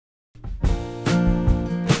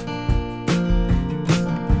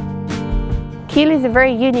Keele is a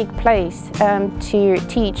very unique place to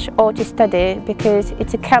teach or to study because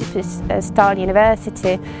it's a campus-style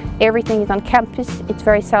university. Everything is on campus, it's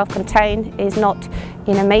very self-contained, it's not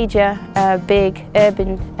in a major, big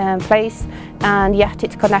urban place, and yet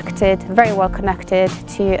it's connected, very well connected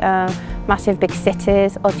to massive big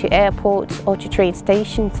cities or to airports or to train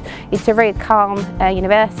stations. It's a very calm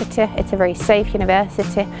university, it's a very safe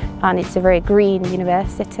university, and it's a very green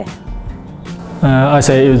university. I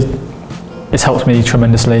say it's helped me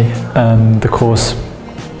tremendously. The course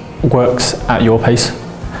works at your pace.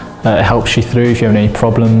 It helps you through if you have any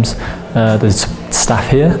problems. There's staff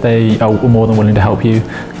here, they are more than willing to help you,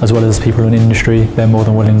 as well as people in industry. They're more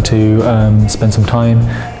than willing to spend some time,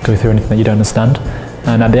 go through anything that you don't understand.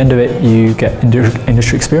 And at the end of it, you get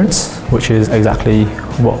industry experience, which is exactly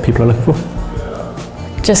what people are looking for.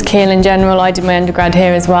 Just Keele in general, I did my undergrad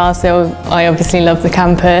here as well, so I obviously love the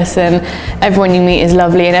campus, and everyone you meet is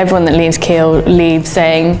lovely, and everyone that leaves Keele leaves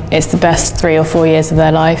saying it's the best 3 or 4 years of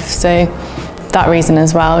their life, so that reason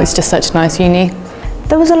as well, it's just such a nice uni.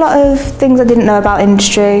 There was a lot of things I didn't know about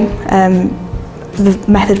industry, the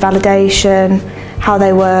method validation, how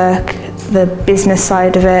they work, the business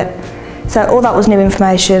side of it. So all that was new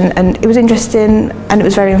information, and it was interesting and it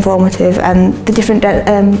was very informative, and the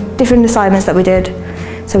different assignments that we did.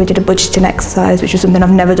 So we did a budgeting exercise, which was something I've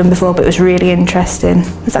never done before, but it was really interesting.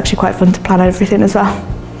 It was actually quite fun to plan everything as well.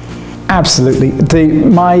 Absolutely.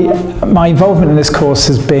 My involvement in this course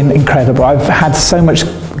has been incredible. I've had so much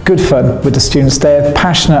good fun with the students. They're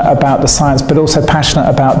passionate about the science, but also passionate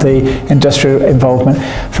about the industrial involvement.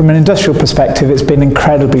 From an industrial perspective, it's been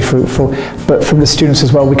incredibly fruitful, but from the students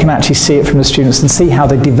as well, we can actually see it from the students and see how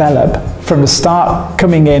they develop from the start,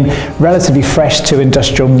 coming in relatively fresh to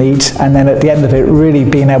industrial needs, and then at the end of it, really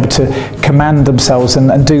being able to command themselves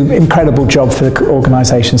and do an incredible job for the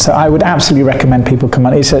organisation. So I would absolutely recommend people come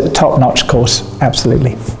on. It's a top-notch course,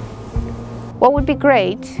 absolutely. What would be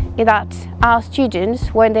great is that our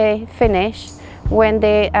students, when they finish, when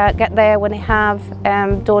they get there, when they have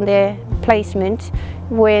done their placement,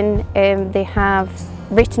 when they have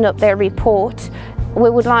written up their report, we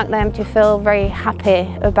would like them to feel very happy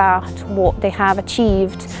about what they have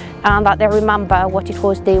achieved, and that they remember what it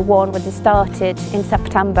was day one when they started in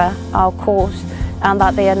September, our course, and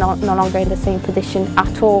that they are no longer in the same position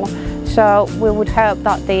at all. So we would hope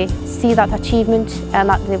that they see that achievement and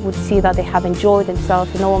that they would see that they have enjoyed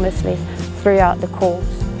themselves enormously throughout the course.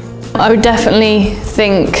 I would definitely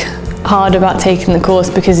think hard about taking the course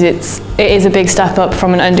because it is a big step up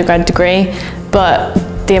from an undergrad degree, but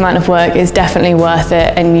the amount of work is definitely worth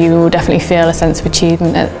it, and you will definitely feel a sense of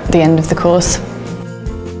achievement at the end of the course.